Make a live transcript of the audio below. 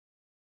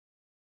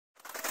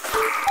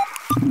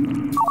We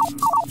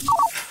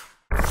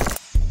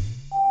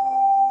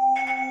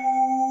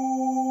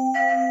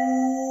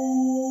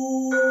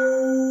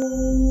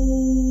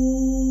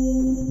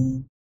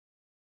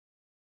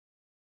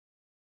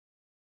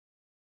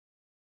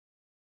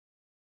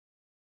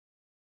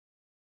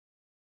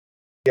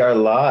are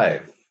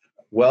live.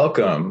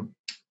 Welcome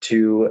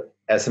to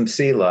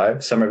SMC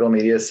Live, Somerville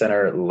Media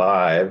Center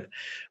Live,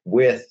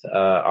 with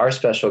our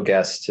special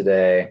guest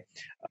today,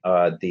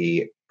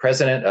 the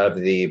president of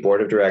the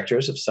board of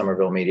directors of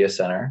Somerville Media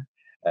Center,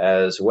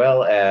 as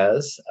well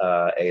as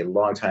a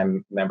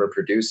longtime member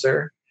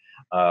producer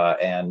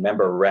and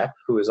member rep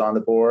who is on the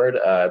board.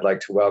 I'd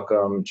like to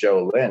welcome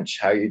Joe Lynch.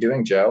 How are you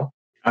doing, Joe?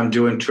 I'm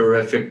doing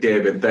terrific,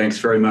 David. Thanks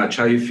very much.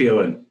 How are you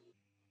feeling?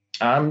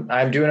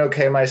 I'm doing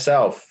okay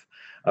myself.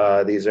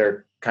 These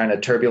are kind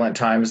of turbulent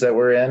times that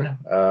we're in.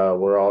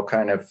 We're all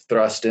kind of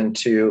thrust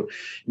into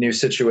new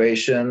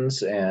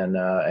situations and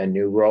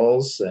new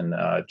roles, and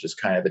just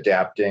kind of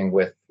adapting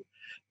with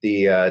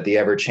the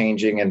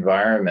ever-changing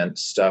environment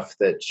stuff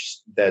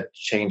that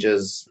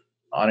changes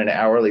on an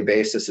hourly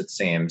basis, it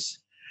seems.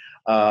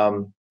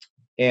 And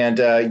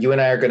you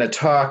and I are going to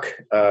talk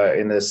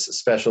in this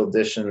special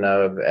edition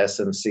of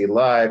SMC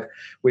Live,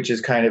 which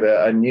is kind of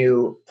a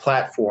new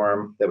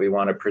platform that we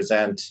want to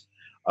present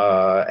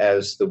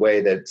as the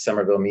way that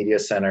Somerville Media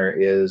Center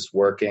is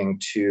working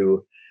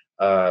to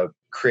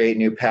create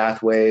new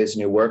pathways,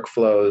 new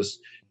workflows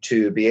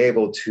to be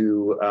able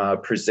to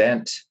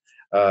present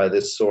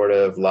this sort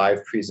of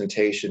live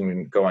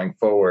presentation going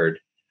forward.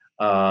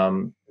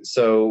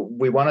 So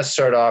we want to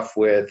start off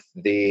with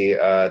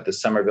the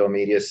Somerville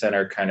Media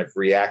Center kind of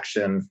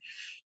reaction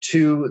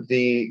to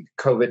the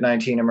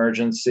COVID-19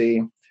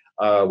 emergency,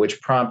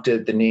 which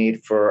prompted the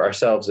need for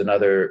ourselves and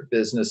other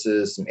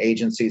businesses and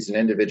agencies and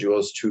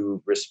individuals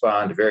to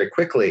respond very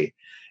quickly.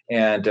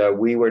 And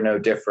we were no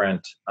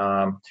different.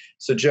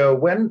 So Joe,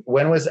 when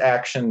was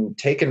action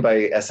taken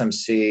by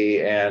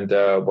SMC, and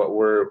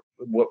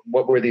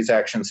what were these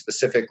actions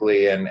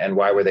specifically, and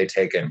why were they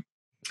taken?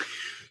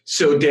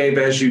 So, Dave,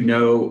 as you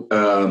know,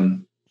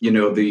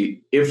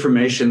 the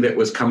information that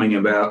was coming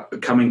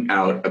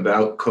out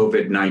about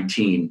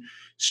COVID-19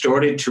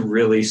 started to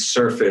really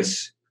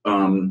surface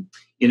in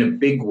a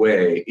big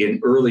way in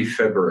early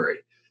February.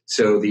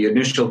 So the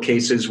initial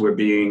cases were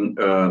being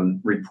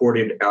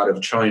reported out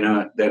of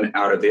China, then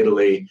out of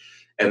Italy,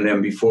 and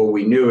then before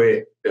we knew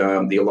it,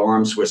 the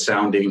alarms were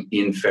sounding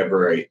in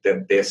February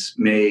that this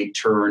may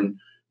turn,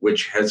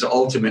 which has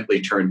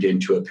ultimately turned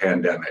into a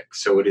pandemic.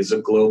 So it is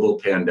a global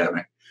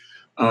pandemic.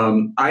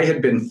 I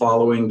had been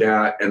following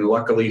that, and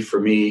luckily for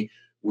me,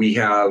 we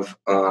have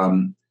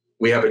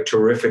a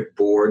terrific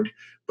board.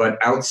 But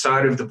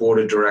outside of the board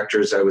of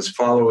directors, I was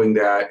following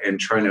that and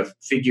trying to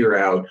figure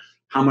out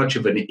how much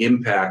of an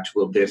impact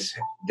will this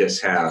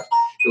have.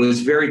 It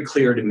was very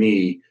clear to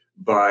me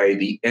by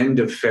the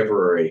end of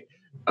February,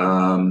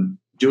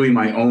 doing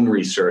my own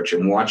research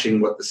and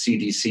watching what the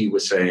CDC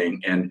was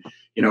saying. And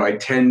I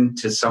tend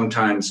to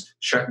sometimes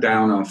shut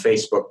down on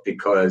Facebook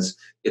because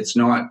it's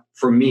not,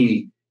 for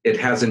me, it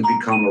hasn't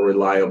become a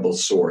reliable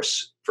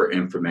source for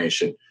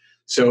information.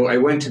 So I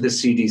went to the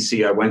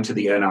CDC, I went to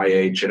the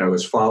NIH, and I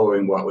was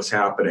following what was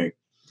happening.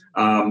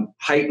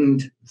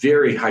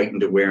 Very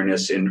heightened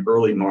awareness in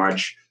early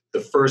March.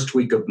 The first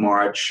week of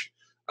March,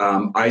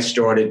 I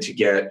started to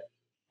get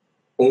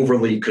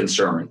overly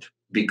concerned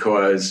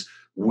because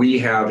we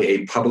have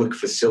a public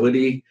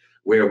facility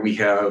where we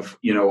have,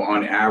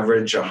 on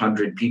average,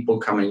 100 people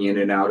coming in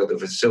and out of the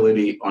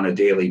facility on a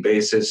daily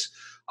basis.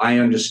 I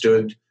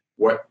understood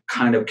what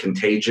kind of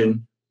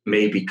contagion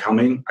may be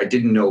coming. I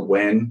didn't know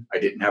when. I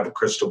didn't have a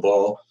crystal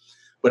ball.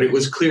 But it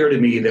was clear to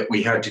me that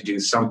we had to do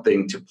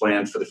something to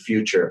plan for the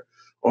future.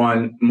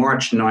 On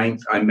March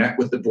 9th, I met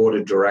with the board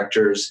of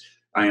directors.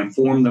 I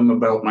informed them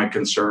about my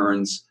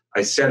concerns.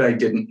 I said I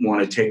didn't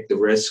want to take the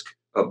risk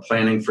of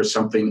planning for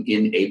something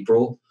in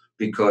April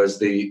because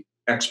the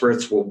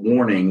experts were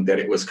warning that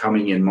it was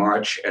coming in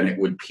March and it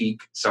would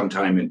peak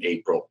sometime in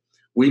April.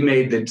 We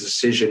made the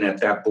decision at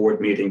that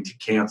board meeting to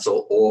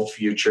cancel all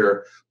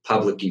future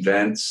public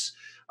events.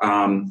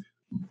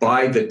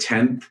 By the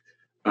 10th,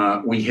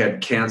 we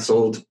had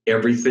canceled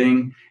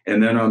everything.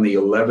 And then on the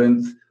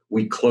 11th,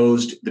 we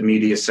closed the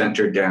media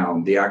center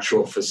down, the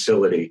actual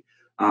facility.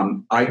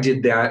 I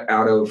did that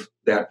out of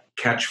that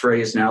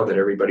catchphrase now that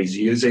everybody's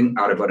using,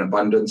 out of an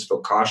abundance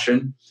of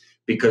caution,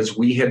 because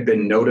we had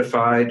been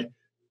notified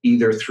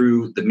either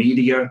through the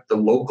media, the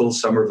local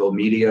Somerville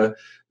media,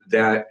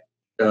 that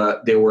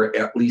there were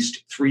at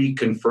least 3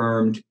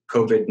 confirmed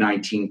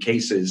COVID-19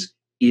 cases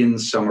in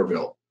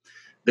Somerville.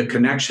 The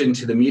connection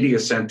to the media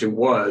center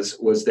was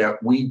that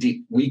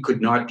we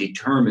could not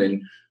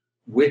determine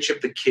which of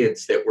the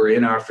kids that were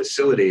in our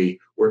facility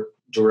were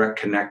direct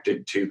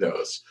connected to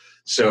those.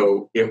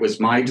 So it was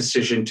my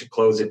decision to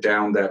close it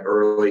down that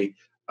early,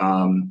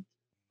 and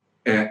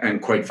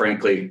quite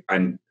frankly,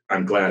 I'm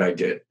glad I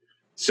did.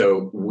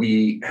 So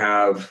we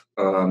have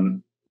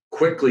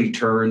quickly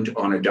turned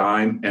on a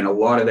dime, and a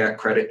lot of that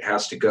credit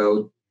has to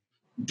go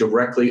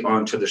directly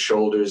onto the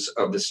shoulders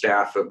of the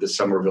staff of the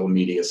Somerville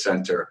Media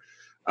Center.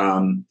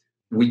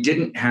 We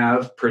didn't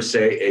have, per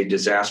se, a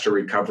disaster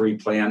recovery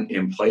plan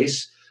in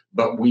place,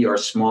 but we are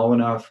small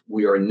enough,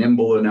 we are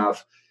nimble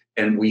enough,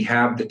 and we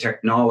have the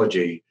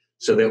technology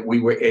so that we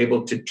were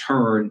able to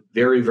turn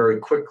very, very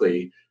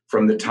quickly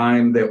from the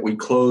time that we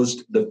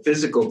closed the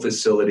physical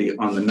facility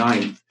on the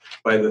 9th,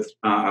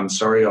 on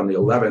the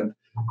 11th,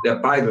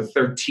 that by the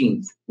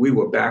 13th, we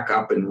were back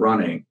up and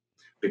running.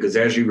 Because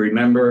as you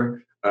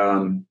remember,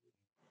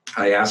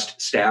 I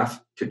asked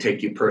staff to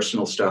take your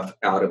personal stuff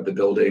out of the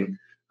building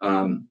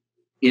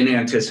in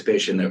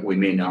anticipation that we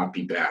may not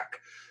be back.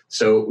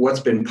 So what's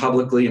been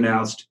publicly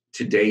announced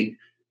to date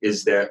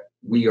is that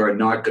we are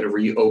not going to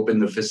reopen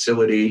the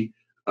facility,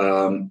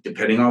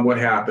 depending on what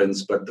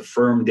happens, but the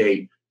firm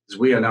date is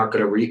we are not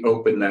going to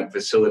reopen that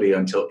facility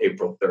until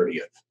April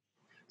 30th.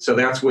 So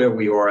that's where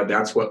we are.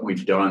 That's what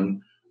we've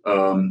done.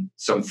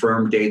 Some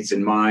firm dates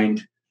in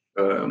mind.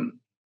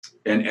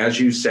 And as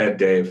you said,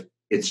 Dave,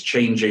 it's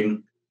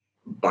changing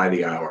by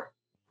the hour.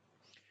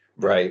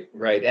 Right.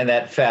 And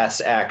that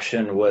fast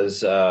action was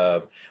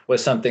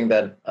something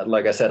that,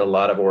 like I said, a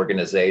lot of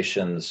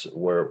organizations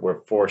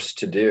were forced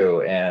to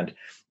do, and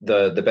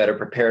the better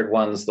prepared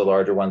ones, the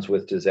larger ones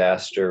with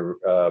disaster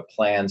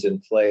plans in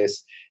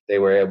place, they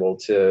were able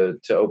to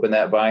open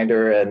that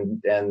binder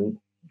and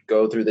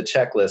go through the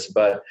checklist.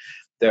 But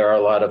there are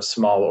a lot of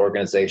small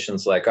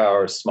organizations like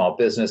ours, small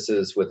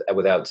businesses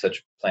without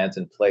such plans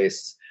in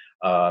place,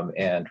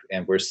 and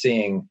we're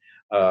seeing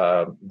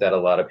that a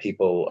lot of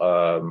people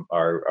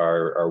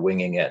are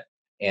winging it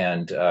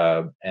and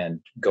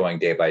going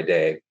day by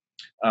day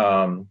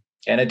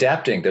and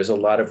adapting. There's a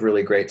lot of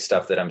really great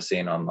stuff that I'm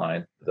seeing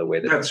online. The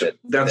way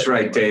that's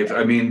right, Dave.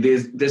 I mean,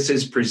 this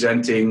is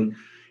presenting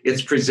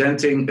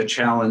a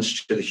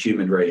challenge to the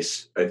human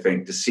race, I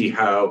think, to see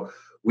how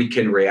we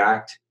can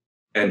react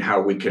and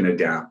how we can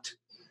adapt.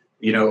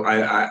 You know,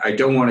 I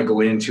don't want to go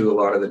into a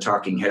lot of the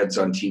talking heads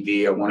on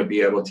TV. I want to be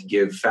able to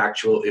give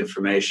factual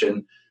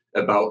information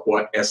about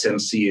what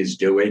SMC is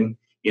doing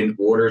in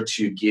order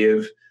to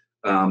give,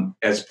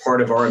 as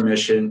part of our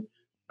mission,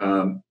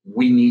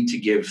 we need to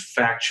give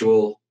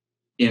factual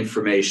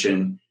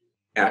information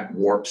at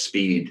warp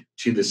speed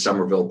to the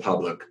Somerville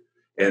public.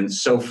 And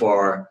so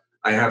far,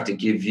 I have to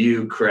give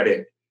you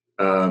credit.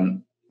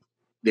 The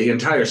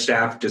entire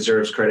staff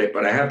deserves credit,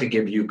 but I have to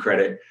give you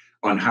credit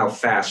on how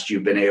fast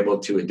you've been able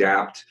to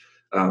adapt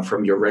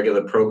from your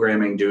regular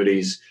programming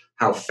duties,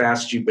 how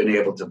fast you've been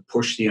able to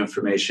push the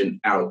information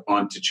out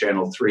onto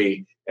Channel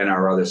 3 and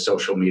our other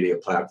social media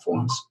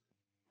platforms.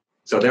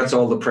 So that's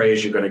all the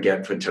praise you're going to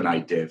get for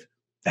tonight, Dave.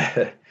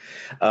 And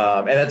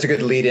that's a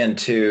good lead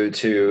into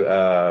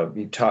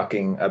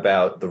talking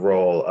about the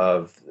role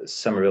of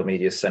Somerville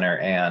Media Center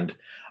and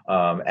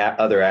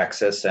other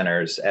access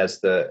centers as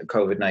the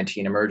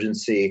COVID-19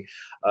 emergency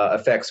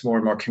affects more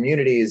and more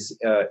communities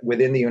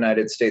within the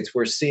United States.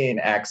 We're seeing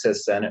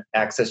access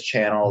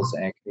channels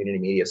and community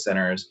media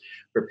centers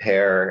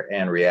prepare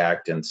and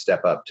react and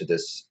step up to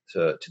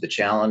the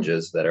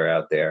challenges that are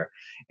out there.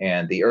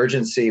 And the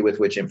urgency with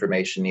which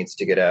information needs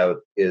to get out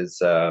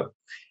is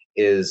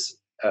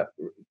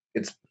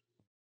it's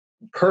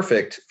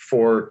perfect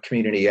for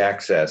community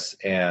access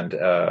and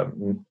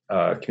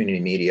community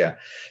media.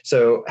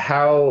 So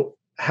how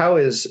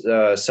is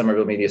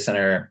Somerville Media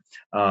Center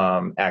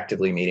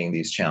actively meeting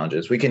these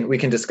challenges? We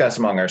can discuss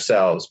among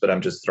ourselves, but I'm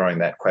just throwing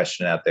that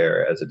question out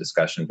there as a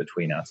discussion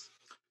between us.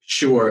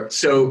 Sure.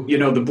 So,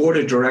 the board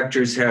of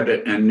directors had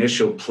an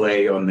initial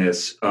play on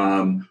this.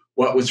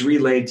 What was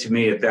relayed to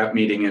me at that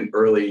meeting in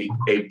early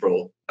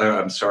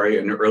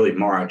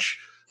March,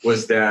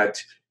 was that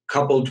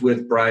coupled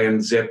with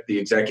Brian Zip, the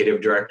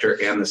executive director,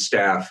 and the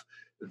staff,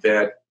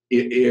 that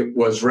it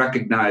was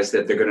recognized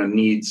that they're going to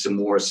need some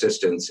more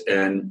assistance.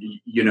 And,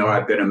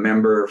 I've been a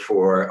member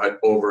for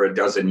over a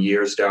dozen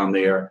years down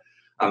there.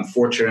 I'm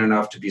fortunate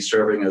enough to be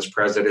serving as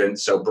president.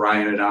 So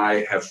Brian and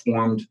I have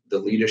formed the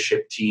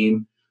leadership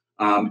team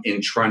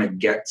in trying to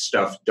get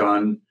stuff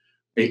done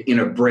in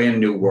a brand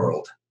new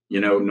world.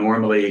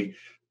 Normally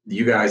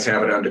you guys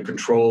have it under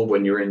control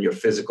when you're in your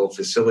physical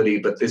facility,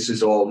 but this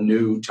is all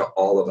new to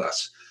all of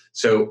us.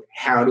 So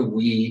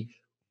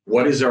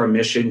what is our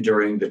mission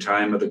during the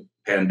time of the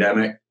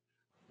pandemic?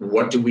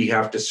 What do we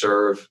have to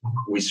serve?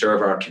 We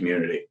serve our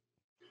community.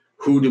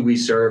 Who do we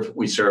serve?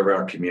 We serve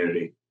our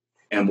community.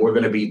 And we're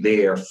going to be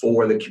there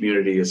for the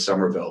community of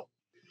Somerville.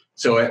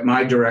 So at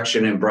my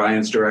direction and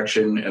Brian's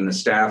direction and the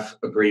staff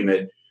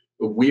agreement,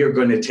 we are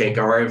going to take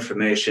our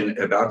information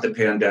about the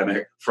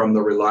pandemic from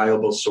the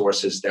reliable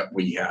sources that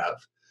we have.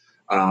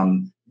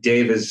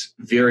 Dave is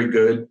very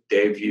good.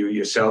 Dave, you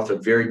yourself are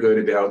very good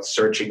about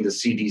searching the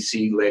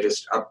CDC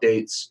latest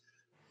updates,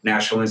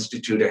 National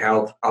Institute of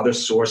Health, other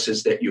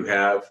sources that you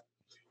have.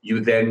 You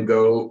then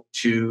go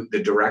to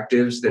the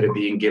directives that are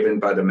being given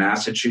by the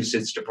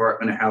Massachusetts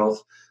Department of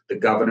Health, the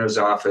governor's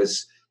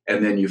office,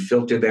 and then you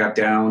filter that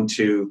down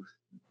to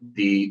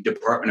the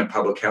Department of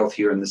Public Health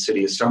here in the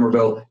city of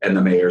Somerville and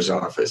the mayor's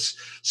office.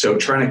 So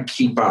trying to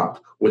keep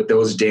up with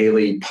those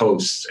daily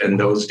posts and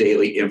those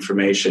daily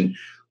information.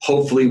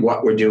 Hopefully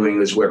what we're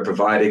doing is we're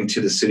providing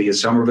to the city of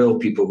Somerville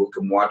people who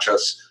can watch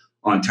us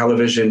on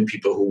television,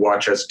 people who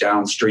watch us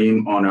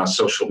downstream on our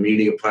social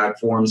media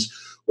platforms.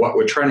 What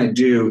we're trying to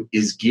do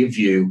is give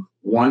you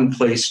one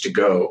place to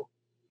go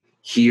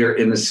here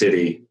in the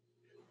city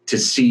to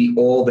see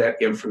all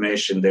that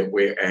information that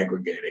we're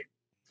aggregating.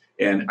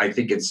 And I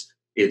think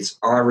it's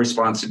our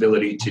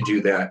responsibility to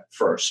do that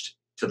first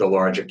to the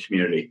larger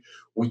community.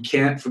 We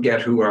can't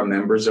forget who our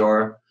members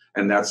are.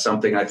 And that's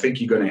something I think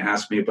you're going to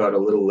ask me about a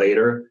little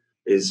later,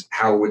 is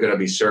how we're going to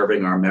be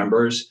serving our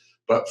members.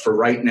 But for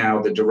right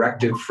now, the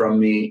directive from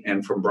me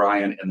and from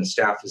Brian, and the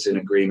staff is in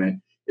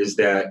agreement, is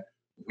that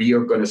we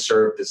are going to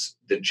serve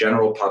the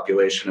general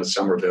population of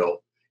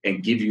Somerville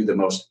and give you the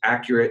most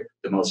accurate,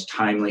 the most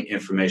timely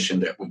information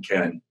that we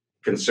can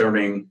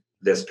concerning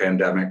this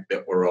pandemic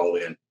that we're all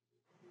in.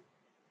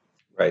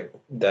 Right.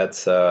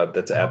 That's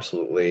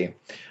absolutely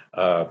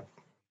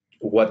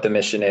what the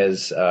mission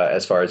is,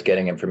 as far as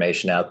getting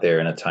information out there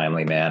in a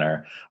timely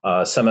manner.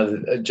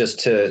 Just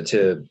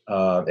to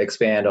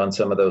expand on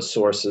some of those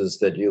sources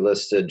that you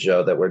listed,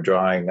 Joe, that we're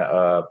drawing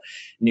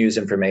news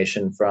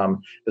information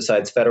from,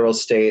 besides federal,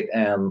 state,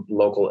 and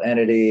local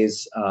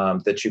entities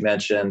that you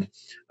mentioned.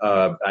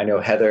 I know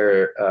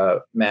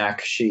Heather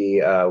Mack,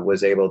 she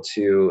was able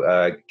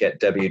to get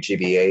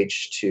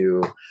WGBH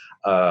to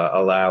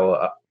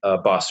allow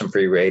Boston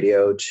Free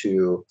Radio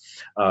to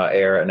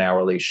air an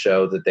hourly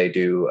show that they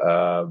do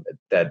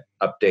that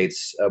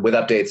updates with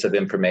updates of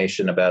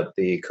information about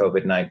the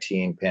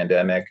COVID-19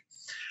 pandemic.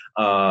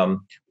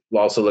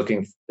 Also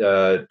looking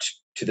to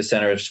the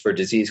Centers for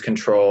Disease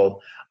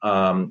Control,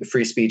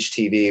 Free Speech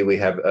TV. We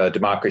have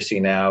Democracy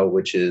Now!,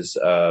 which is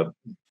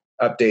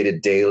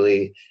updated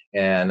daily,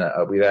 and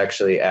we've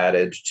actually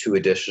added 2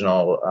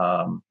 additional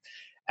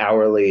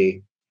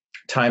hourly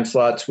time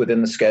slots within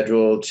the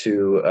schedule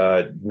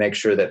to make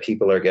sure that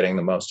people are getting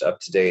the most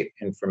up-to-date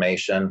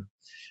information.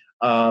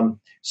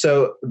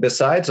 So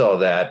besides all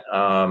that,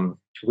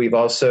 we've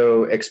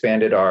also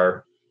expanded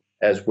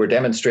as we're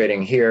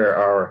demonstrating here,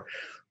 our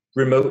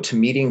remote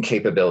meeting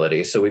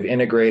capability. So we've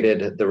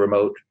integrated the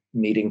remote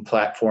meeting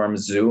platform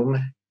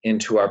Zoom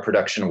into our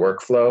production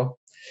workflow.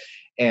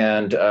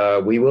 And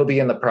we will be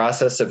in the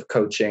process of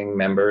coaching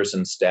members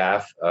and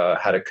staff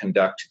how to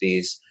conduct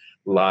these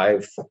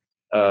live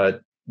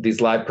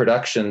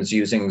productions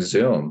using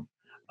Zoom.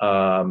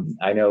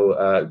 I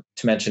know,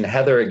 to mention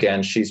Heather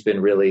again, she's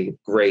been really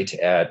great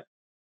at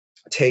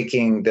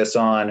taking this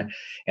on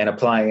and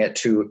applying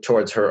it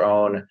towards her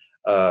own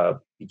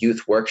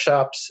youth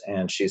workshops.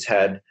 And she's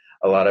had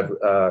a lot of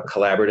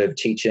collaborative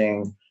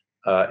teaching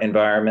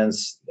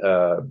environments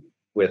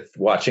with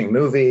watching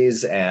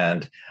movies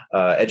and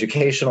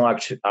educational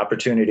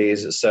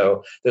opportunities.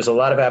 So there's a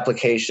lot of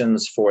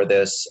applications for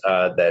this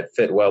that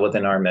fit well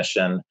within our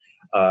mission.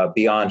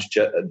 Beyond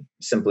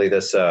simply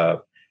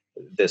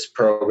this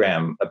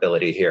program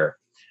ability here.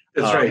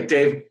 That's right.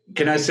 Dave,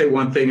 can I say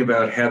one thing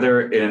about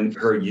Heather and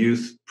her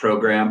youth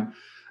program?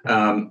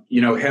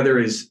 Heather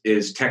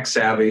is tech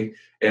savvy,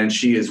 and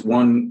she is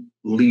one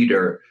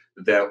leader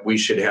that we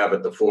should have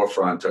at the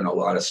forefront on a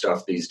lot of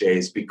stuff these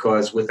days,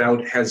 because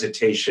without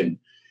hesitation,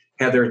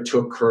 Heather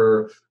took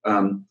her,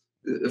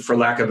 for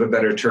lack of a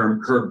better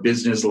term, her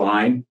business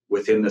line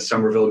within the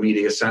Somerville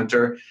Media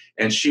Center,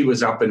 and she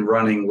was up and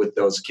running with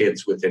those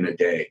kids within a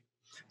day.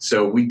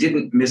 So we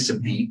didn't miss a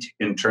beat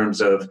in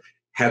terms of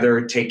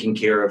Heather taking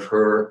care of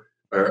her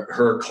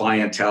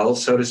clientele,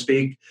 so to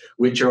speak,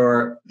 which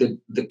are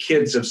the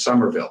kids of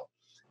Somerville.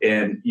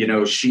 And,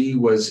 she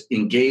was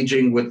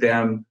engaging with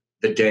them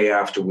the day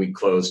after we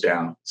closed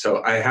down.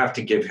 So I have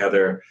to give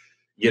Heather,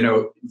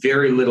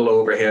 very little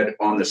overhead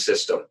on the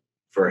system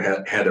for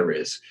Heather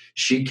is.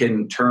 She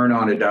can turn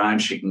on a dime.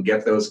 She can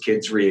get those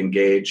kids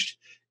re-engaged,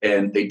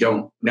 and they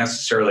don't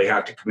necessarily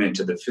have to come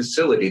into the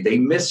facility. They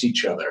miss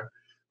each other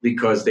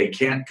because they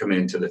can't come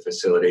into the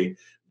facility,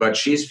 but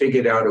she's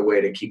figured out a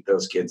way to keep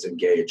those kids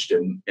engaged,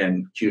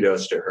 and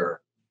kudos to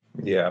her.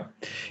 Yeah.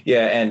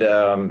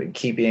 And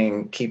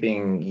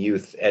keeping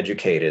youth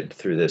educated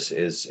through this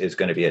is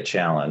going to be a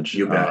challenge.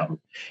 You bet.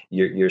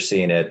 You're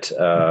seeing it,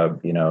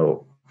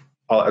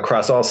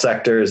 across all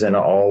sectors and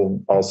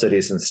all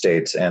cities and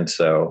states. And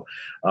so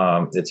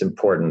it's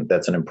important.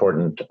 That's an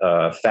important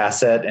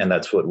facet, and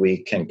that's what we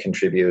can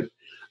contribute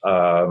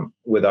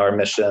with our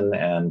mission,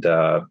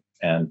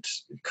 and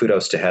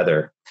kudos to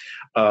Heather.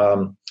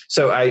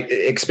 So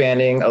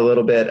expanding a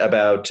little bit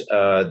about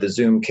the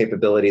Zoom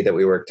capability that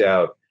we worked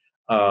out.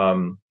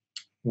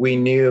 We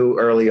knew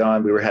early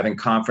on we were having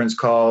conference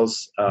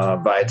calls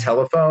via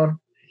telephone,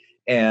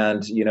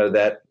 and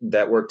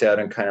that worked out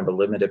in kind of a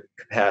limited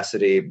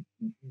capacity.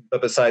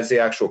 But besides the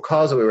actual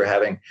calls that we were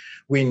having,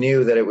 we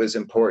knew that it was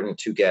important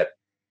to get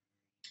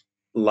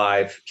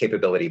live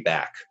capability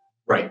back.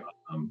 Right.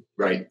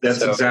 Right.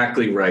 That's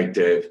exactly right,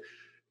 Dave.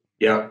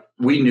 Yeah,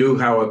 we knew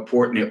how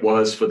important it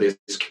was for this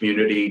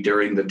community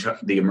during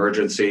the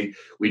emergency.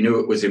 We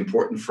knew it was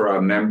important for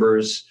our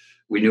members.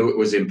 We knew it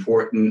was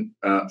important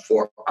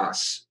for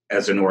us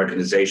as an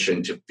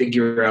organization to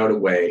figure out a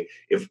way,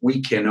 if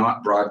we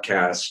cannot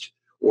broadcast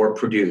or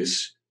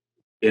produce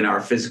in our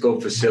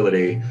physical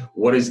facility,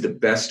 what is the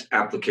best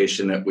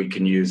application that we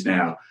can use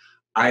now?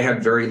 I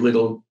have very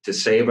little to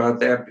say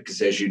about that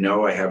because, as you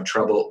know, I have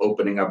trouble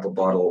opening up a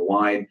bottle of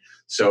wine.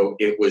 So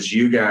it was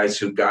you guys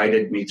who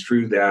guided me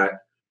through that,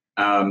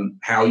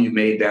 how you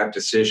made that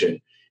decision.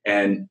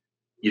 And,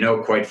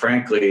 quite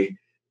frankly,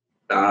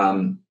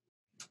 I'm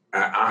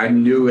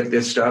new at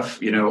this stuff.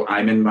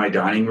 I'm in my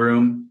dining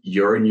room,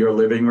 you're in your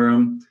living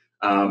room.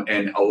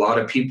 And a lot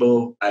of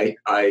people,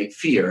 I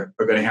fear,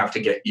 are going to have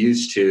to get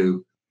used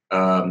to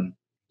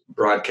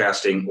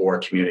broadcasting or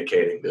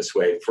communicating this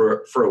way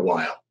for a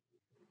while.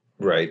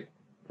 Right.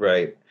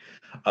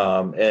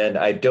 And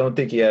I don't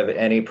think you have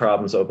any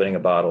problems opening a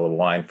bottle of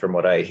wine from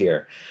what I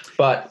hear.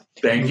 But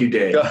thank you,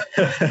 Dave.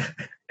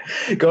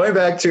 Going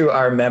back to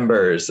our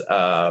members,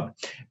 the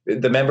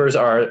members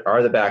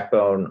are the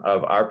backbone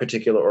of our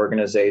particular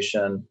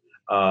organization,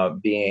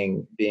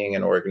 being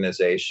an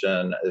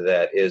organization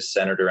that is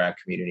centered around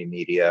community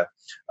media.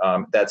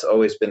 That's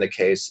always been the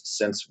case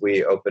since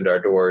we opened our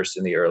doors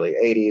in the early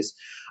 80s.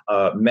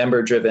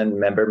 Member-driven,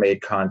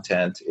 member-made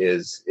content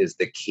is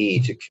the key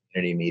to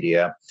community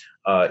media,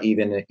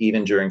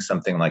 even during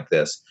something like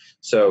this.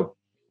 So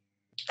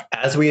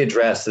as we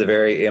address the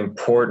very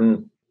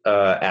important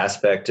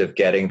aspect of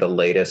getting the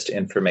latest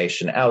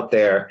information out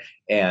there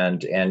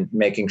and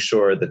making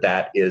sure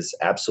that is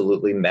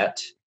absolutely met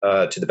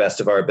to the best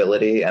of our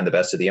ability and the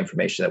best of the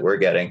information that we're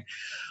getting,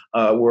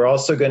 we're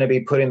also going to be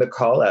putting the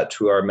call out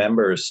to our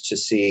members to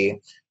see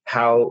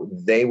how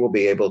they will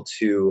be able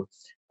to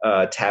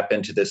tap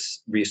into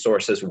this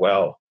resource as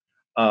well.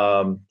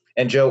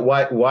 And Joe,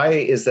 why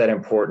is that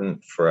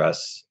important for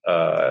us?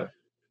 Why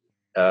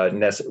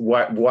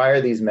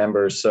are these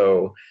members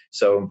so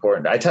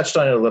important? I touched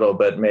on it a little,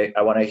 but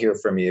I want to hear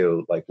from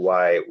you, like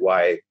why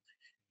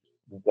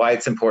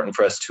it's important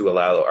for us to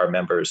allow our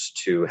members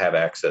to have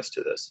access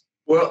to this.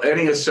 Well,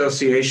 any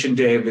association,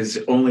 Dave,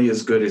 is only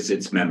as good as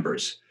its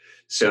members.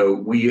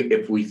 So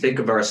if we think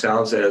of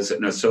ourselves as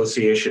an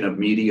association of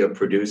media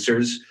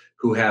producers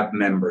who have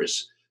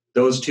members,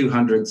 those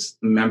 200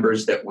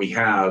 members that we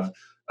have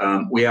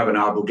an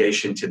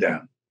obligation to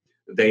them.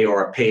 They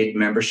are paid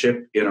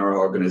membership in our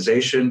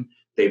organization.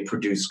 They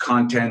produce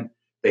content.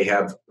 They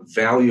have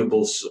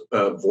valuable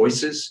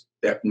voices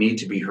that need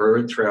to be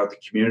heard throughout the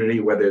community,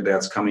 whether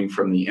that's coming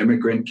from the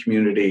immigrant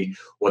community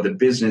or the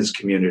business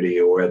community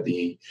or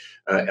the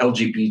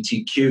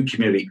LGBTQ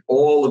community.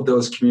 All of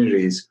those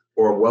communities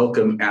are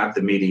welcome at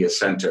the Media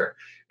Center.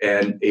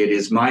 And it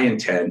is my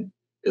intent,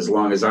 as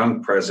long as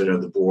I'm president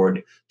of the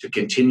board, to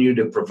continue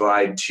to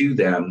provide to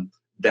them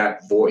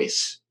that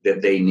voice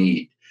that they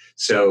need.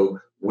 So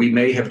we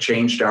may have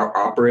changed our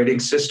operating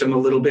system a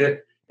little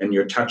bit, and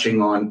you're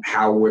touching on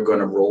how we're going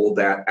to roll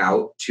that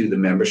out to the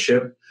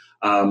membership.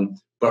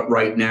 But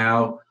right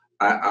now,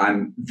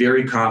 I'm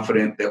very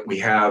confident that we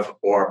have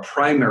our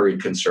primary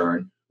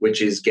concern,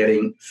 which is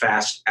getting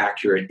fast,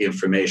 accurate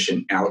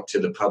information out to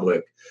the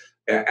public.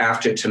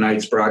 After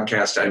tonight's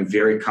broadcast, I'm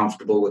very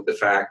comfortable with the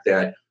fact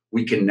that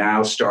we can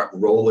now start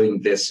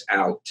rolling this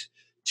out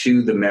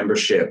to the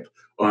membership,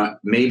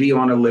 maybe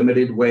on a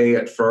limited way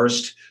at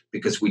first,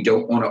 because we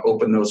don't want to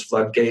open those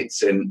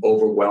floodgates and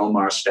overwhelm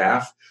our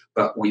staff,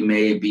 but we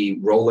may be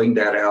rolling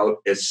that out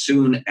as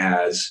soon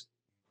as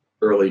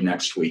early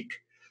next week.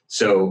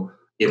 So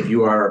if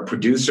you are a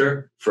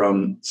producer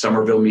from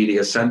Somerville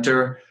Media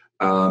Center,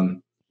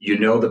 you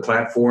know the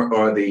platform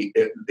or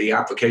the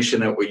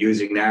application that we're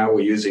using now, we're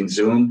using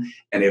Zoom.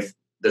 And if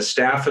the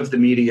staff of the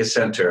Media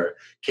Center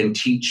can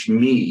teach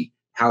me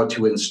how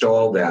to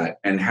install that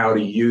and how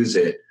to use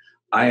it,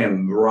 I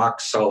am rock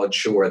solid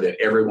sure that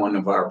every one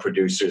of our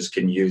producers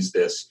can use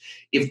this.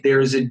 If there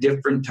is a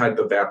different type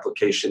of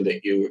application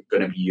that you're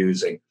going to be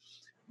using,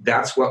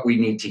 that's what we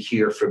need to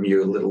hear from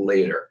you a little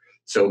later.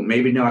 So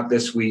maybe not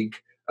this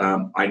week.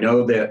 I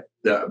know that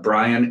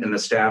Brian and the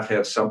staff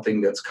have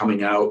something that's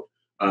coming out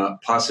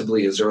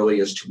possibly as early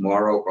as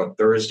tomorrow or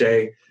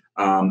Thursday.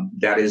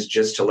 That is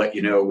just to let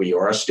you know we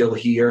are still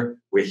here.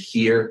 We're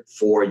here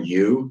for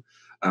you.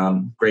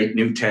 Great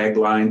new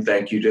tagline.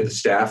 Thank you to the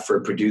staff for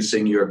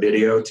producing your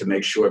video to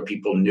make sure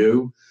people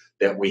knew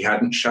that we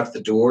hadn't shut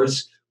the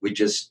doors. We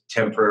just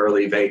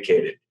temporarily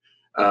vacated.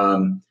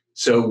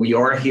 So we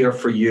are here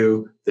for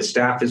you. The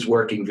staff is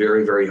working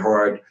very, very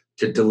hard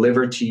to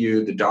deliver to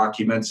you the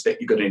documents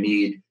that you're going to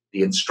need,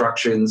 the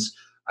instructions.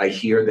 I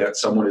hear that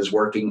someone is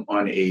working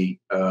on a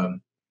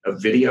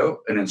video,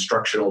 an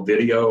instructional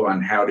video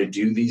on how to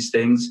do these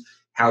things,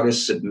 how to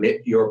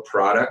submit your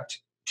product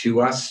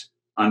to us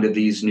under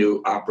these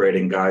new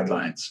operating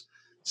guidelines.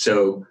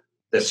 So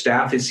the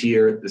staff is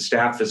here. The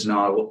staff is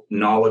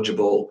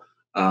knowledgeable.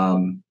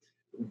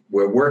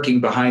 We're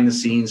working behind the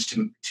scenes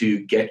to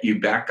get you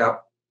back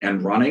up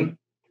and running,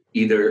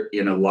 either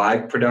in a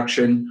live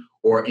production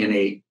or in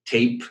a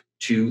tape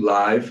to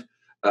live.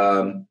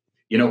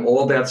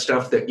 All that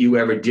stuff that you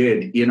ever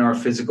did in our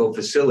physical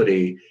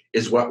facility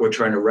is what we're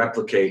trying to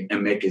replicate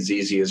and make as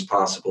easy as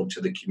possible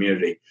to the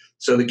community.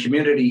 So the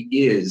community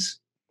is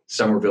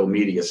Somerville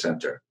Media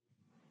Center.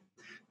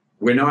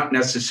 We're not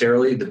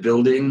necessarily the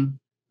building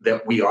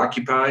that we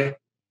occupy,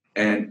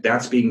 and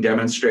that's being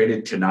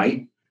demonstrated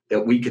tonight,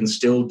 that we can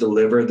still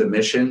deliver the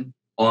mission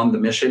on the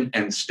mission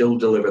and still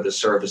deliver the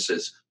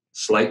services.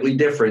 Slightly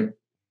different,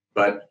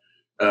 but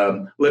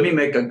let me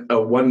make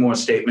a one more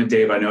statement,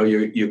 Dave. I know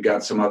you've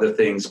got some other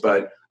things,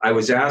 but I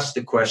was asked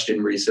the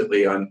question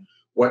recently on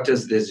what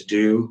does this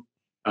do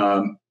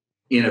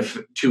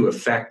to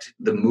affect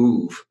the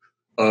move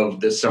of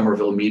the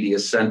Somerville Media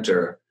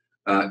Center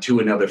to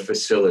another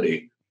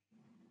facility.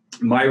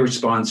 My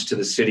response to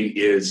the city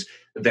is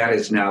that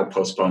is now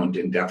postponed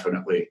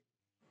indefinitely.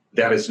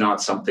 That is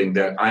not something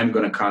that I'm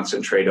going to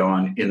concentrate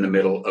on in the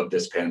middle of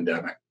this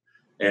pandemic.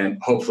 And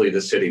hopefully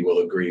the city will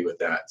agree with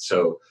that.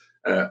 So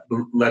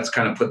let's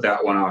kind of put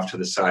that one off to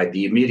the side.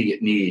 The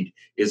immediate need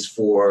is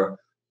for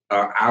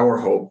our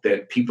hope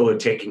that people are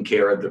taking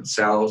care of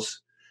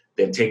themselves,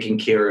 they're taking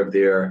care of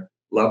their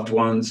loved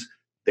ones,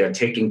 they're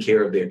taking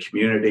care of their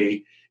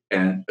community,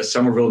 and a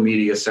Somerville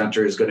Media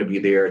Center is going to be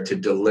there to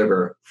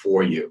deliver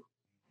for you.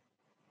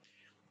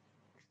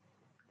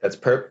 That's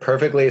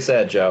perfectly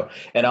said, Joe.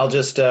 And I'll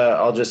just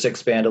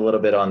expand a little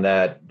bit on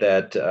that.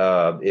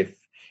 If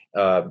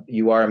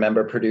you are a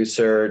member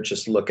producer,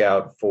 just look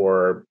out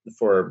for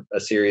a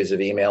series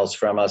of emails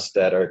from us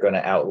that are going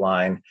to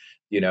outline,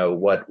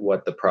 what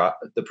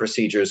the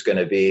procedure is going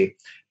to be.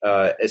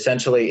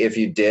 Essentially, if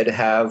you did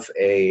have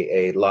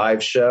a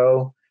live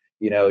show,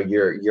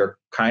 you're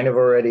kind of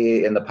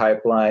already in the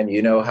pipeline.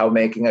 You know how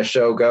making a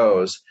show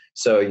goes,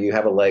 so you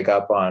have a leg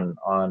up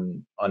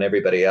on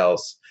everybody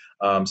else.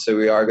 So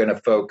we are going to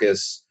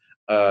focus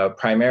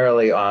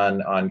primarily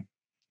on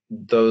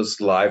those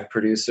live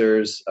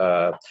producers,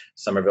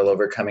 Somerville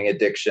Overcoming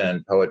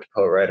Addiction, Poet to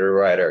Poet, Writer to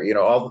Writer,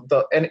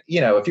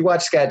 if you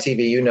watch Scat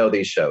TV,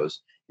 these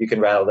shows. You can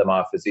rattle them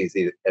off as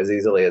easily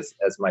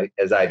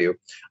as I do.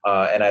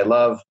 And I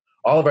love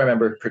all of our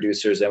member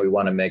producers, and we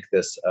want to make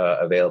this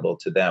available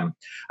to them.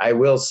 I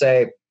will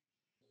say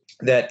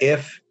that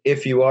if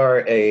you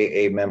are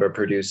a member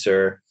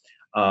producer,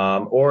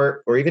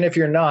 or even if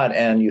you're not,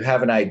 and you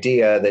have an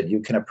idea that you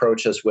can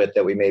approach us with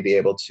that we may be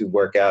able to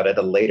work out at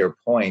a later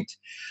point,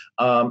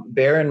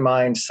 bear in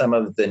mind some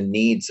of the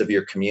needs of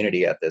your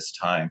community at this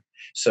time.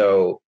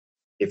 So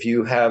if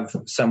you have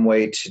some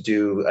way to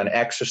do an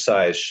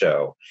exercise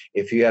show,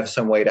 if you have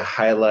some way to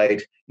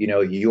highlight,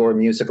 your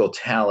musical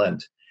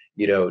talent,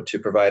 to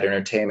provide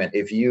entertainment,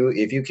 if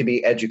you can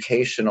be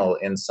educational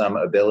in some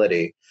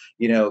ability,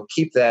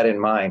 keep that in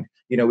mind.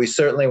 We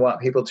certainly want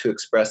people to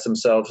express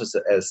themselves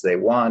as they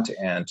want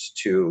and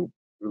to,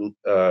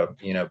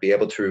 be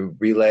able to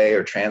relay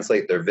or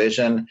translate their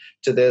vision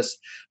to this,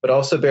 but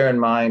also bear in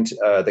mind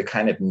the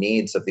kind of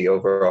needs of the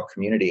overall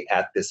community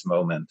at this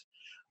moment.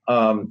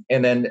 And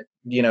then,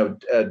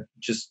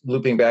 just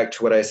looping back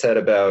to what I said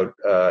about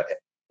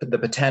the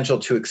potential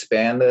to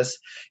expand this,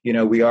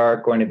 we are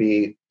going to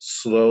be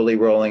slowly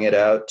rolling it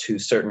out to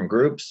certain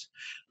groups.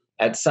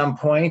 At some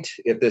point,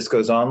 if this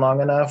goes on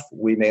long enough,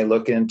 we may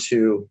look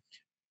into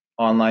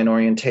online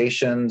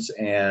orientations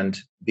and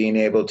being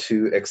able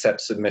to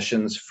accept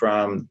submissions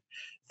from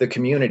the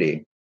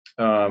community,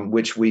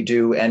 which we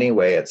do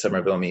anyway at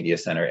Somerville Media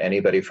Center.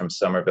 Anybody from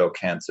Somerville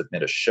can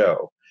submit a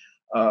show.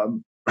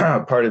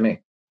 Pardon me.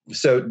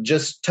 So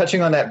just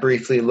touching on that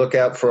briefly, look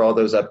out for all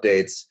those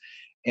updates.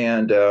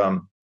 And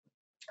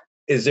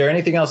is there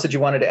anything else that you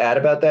wanted to add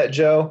about that,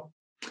 Joe?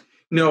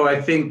 No,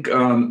 I think,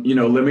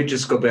 let me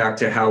just go back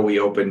to how we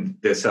opened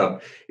this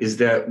up, is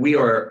that we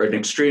are an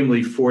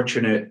extremely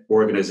fortunate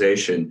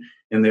organization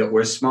in that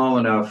we're small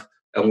enough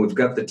and we've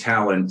got the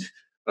talent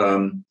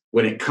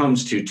when it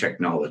comes to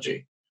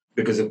technology.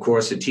 Because, of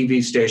course, a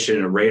TV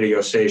station, a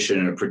radio station,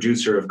 and a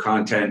producer of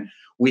content,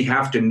 we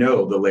have to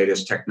know the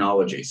latest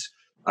technologies.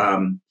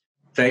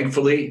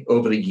 Thankfully,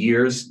 over the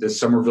years, the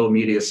Somerville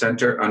Media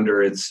Center,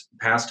 under its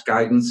past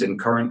guidance and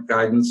current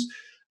guidance,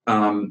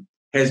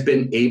 has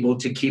been able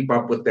to keep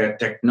up with that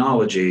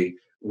technology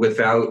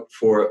without,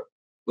 for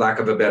lack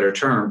of a better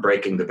term,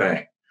 breaking the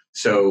bank.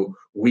 So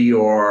we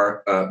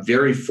are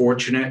very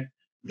fortunate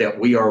that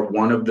we are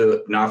one of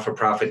the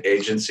not-for-profit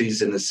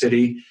agencies in the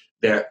city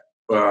that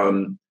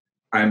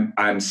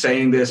I'm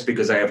saying this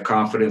because I have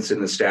confidence in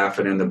the staff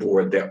and in the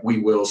board that we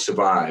will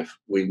survive.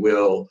 We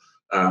will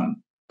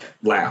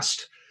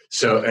last.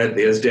 So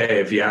there's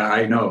Dave. Yeah,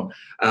 I know.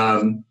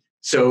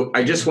 So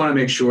I just want to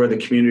make sure the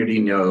community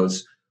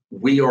knows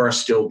we are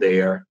still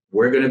there.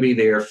 We're going to be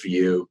there for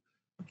you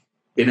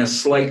in a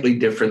slightly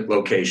different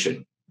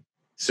location.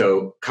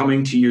 So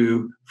coming to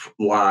you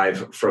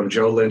live from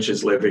Joe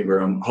Lynch's living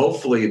room,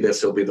 hopefully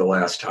this will be the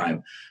last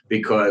time,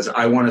 because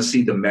I want to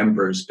see the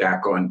members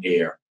back on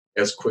air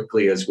as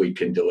quickly as we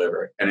can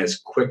deliver and as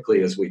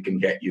quickly as we can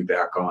get you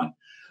back on.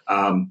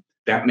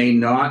 That may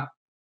not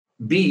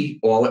be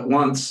all at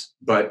once,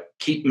 but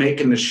keep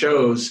making the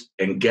shows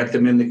and get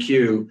them in the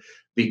queue,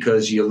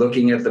 because you're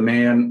looking at the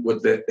man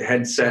with the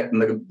headset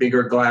and the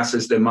bigger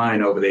glasses than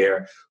mine over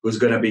there who's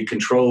going to be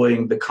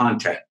controlling the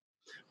content.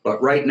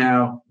 But right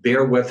now,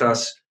 bear with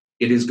us.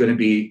 It is going to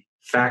be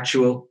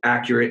factual,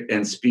 accurate,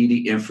 and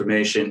speedy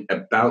information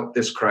about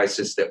this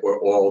crisis that we're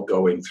all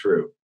going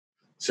through.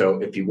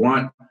 So if you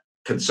want a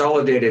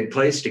consolidated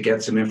place to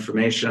get some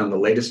information on the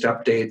latest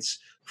updates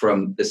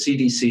from the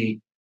CDC,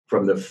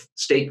 from the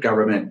state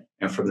government,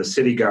 and from the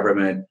city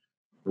government,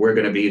 we're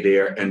going to be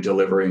there and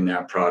delivering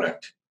that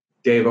product.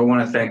 Dave, I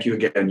want to thank you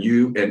again.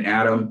 You and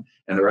Adam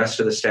and the rest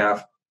of the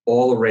staff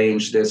all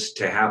arranged this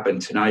to happen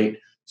tonight.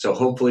 So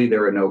hopefully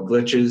there are no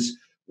glitches.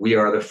 We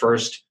are the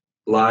first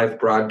live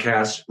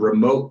broadcast,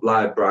 remote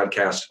live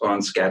broadcast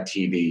on SCAT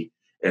TV.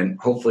 And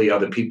hopefully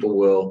other people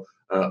will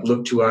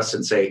look to us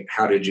and say,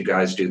 how did you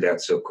guys do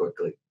that so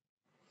quickly?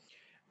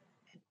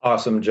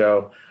 Awesome,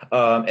 Joe.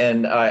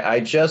 And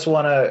I just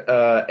want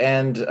to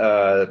end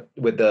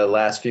with the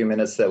last few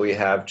minutes that we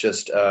have.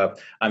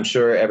 I'm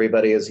sure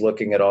everybody is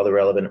looking at all the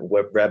relevant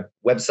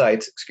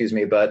websites,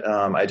 but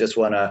I just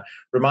want to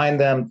remind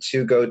them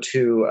to go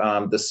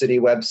to the city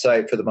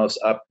website for the most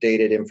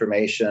updated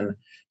information,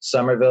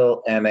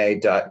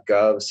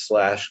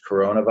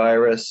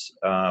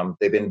 somervillema.gov/coronavirus.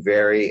 They've been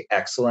very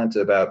excellent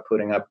about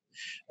putting up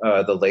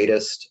the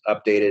latest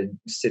updated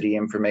city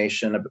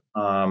information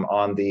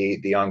on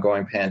the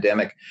ongoing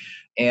pandemic,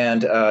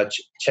 and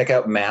check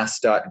out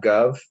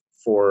mass.gov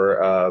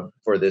for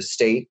the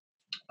state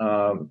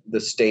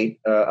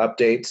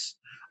updates.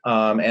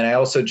 And I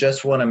also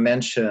just want to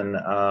mention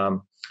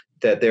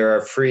that there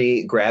are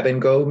free grab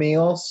and go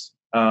meals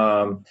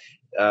from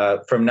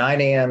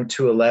 9 a.m.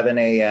 to 11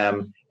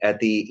 a.m. at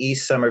the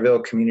East Somerville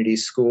Community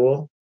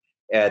School,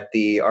 at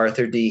the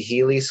Arthur D.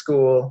 Healy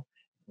School,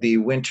 the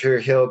Winter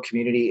Hill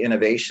Community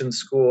Innovation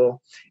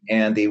School,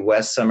 and the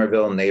West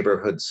Somerville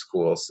Neighborhood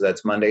School. So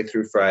that's Monday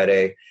through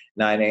Friday,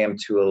 9 a.m.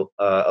 to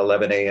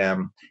 11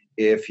 a.m.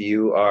 If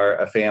you are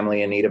a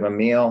family in need of a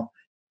meal,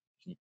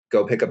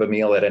 go pick up a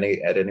meal at any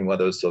one of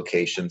those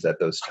locations at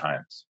those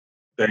times.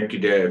 Thank you,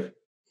 Dave.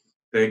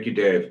 Thank you,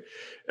 Dave.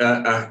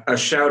 A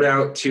shout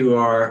out to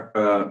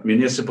our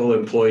municipal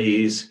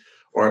employees,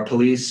 our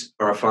police,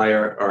 our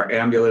fire, our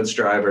ambulance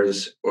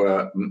drivers,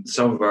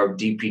 some of our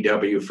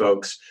DPW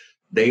folks.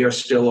 They are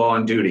still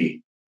on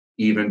duty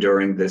even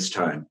during this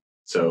time.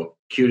 So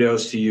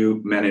kudos to you,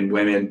 men and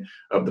women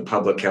of the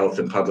public health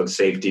and public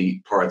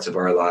safety parts of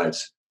our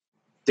lives.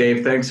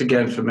 Dave, thanks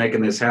again for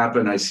making this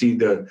happen. I see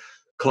the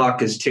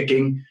clock is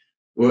ticking.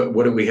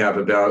 What do we have,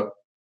 about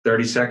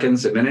 30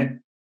 seconds, a minute?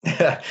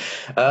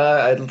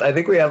 I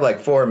think we have like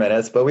 4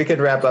 minutes, but we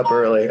can wrap up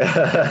early.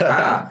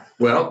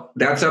 Well,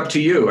 that's up to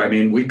you. I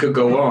mean, we could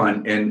go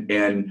on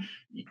and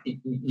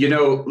you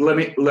know,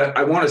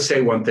 I want to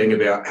say one thing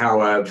about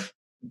how I've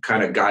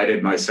kind of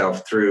guided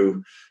myself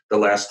through the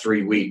last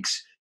 3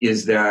 weeks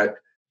is that,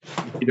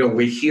 you know,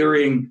 we're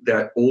hearing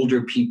that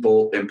older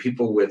people and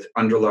people with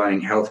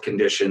underlying health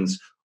conditions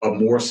are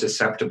more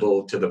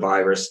susceptible to the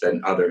virus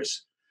than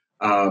others.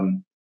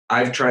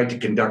 I've tried to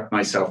conduct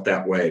myself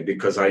that way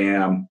because I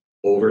am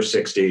over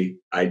 60.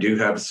 I do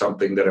have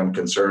something that I'm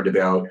concerned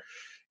about.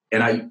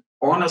 And I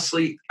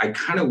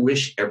kind of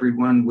wish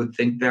everyone would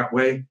think that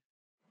way,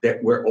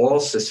 that we're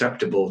all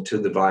susceptible to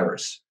the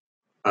virus.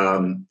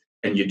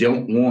 And you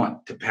don't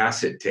want to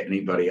pass it to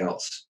anybody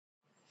else.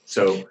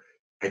 So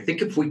I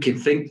think if we could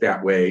think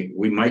that way,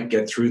 we might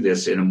get through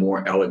this in a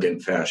more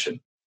elegant fashion.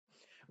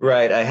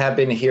 Right. I have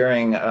been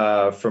hearing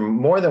from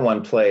more than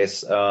one place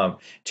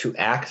to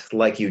act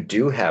like you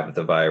do have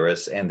the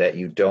virus and that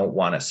you don't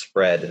want to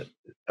spread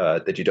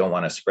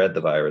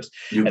the virus.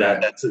 You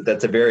bet.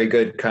 That's a very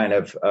good kind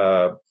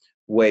of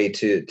way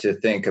to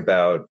think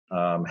about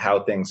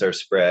how things are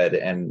spread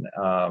and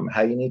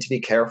how you need to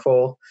be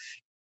careful.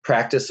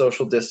 Practice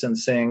social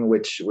distancing,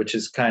 which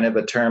is kind of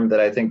a term that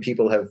I think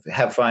people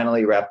have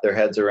finally wrapped their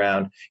heads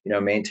around. You know,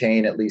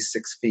 maintain at least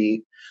 6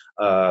 feet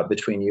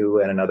between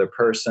you and another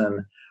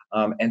person,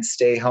 and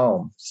stay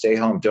home. Stay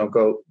home.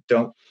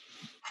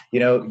 You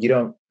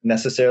don't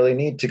necessarily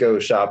need to go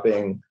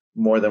shopping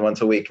more than once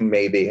a week,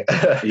 maybe.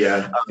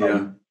 Yeah.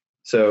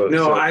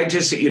 I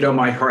just,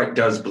 my heart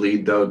does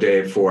bleed though,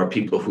 Dave, for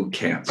people who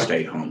can't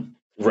stay home.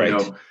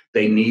 Right.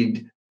 They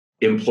need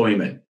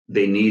employment.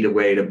 They need a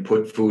way to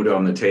put food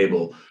on the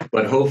table.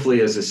 But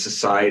hopefully as a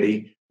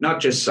society, not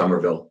just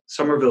Somerville.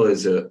 Somerville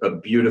is a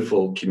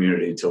beautiful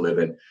community to live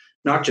in.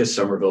 Not just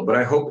Somerville, but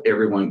I hope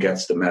everyone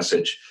gets the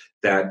message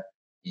that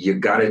you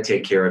got to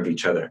take care of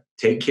each other.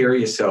 Take care of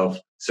yourself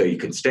so you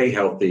can stay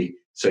healthy,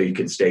 so you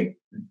can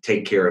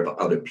take care of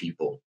other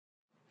people.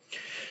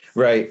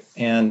 Right.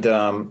 And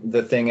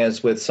the thing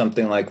is, with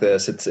something like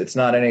this, it's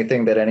not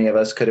anything that any of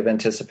us could have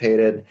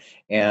anticipated.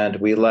 And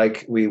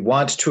we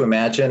want to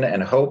imagine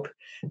and hope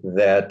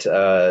that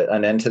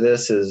an end to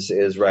this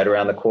is right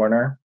around the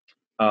corner.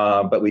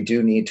 But we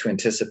do need to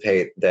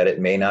anticipate that it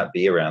may not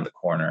be around the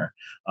corner,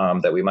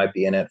 that we might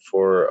be in it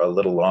for a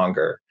little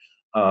longer.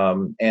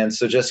 And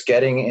so just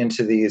getting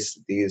into these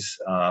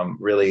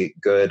really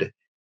good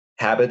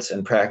habits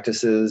and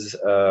practices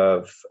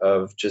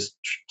of just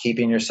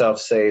keeping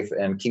yourself safe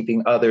and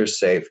keeping others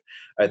safe.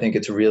 I think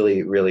it's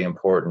really, really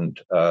important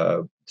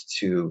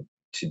to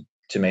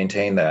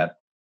maintain that.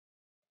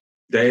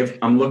 Dave,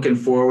 I'm looking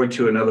forward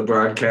to another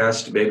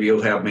broadcast. Maybe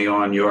you'll have me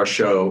on your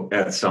show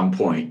at some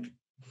point.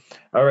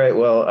 All right.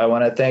 Well, I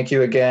want to thank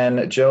you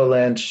again, Joe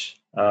Lynch.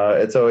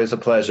 It's always a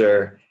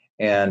pleasure,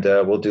 and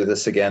we'll do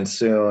this again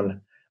soon.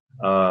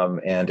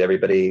 And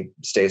everybody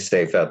stay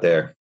safe out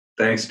there.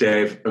 Thanks,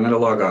 Dave. I'm going to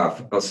log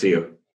off. I'll see you.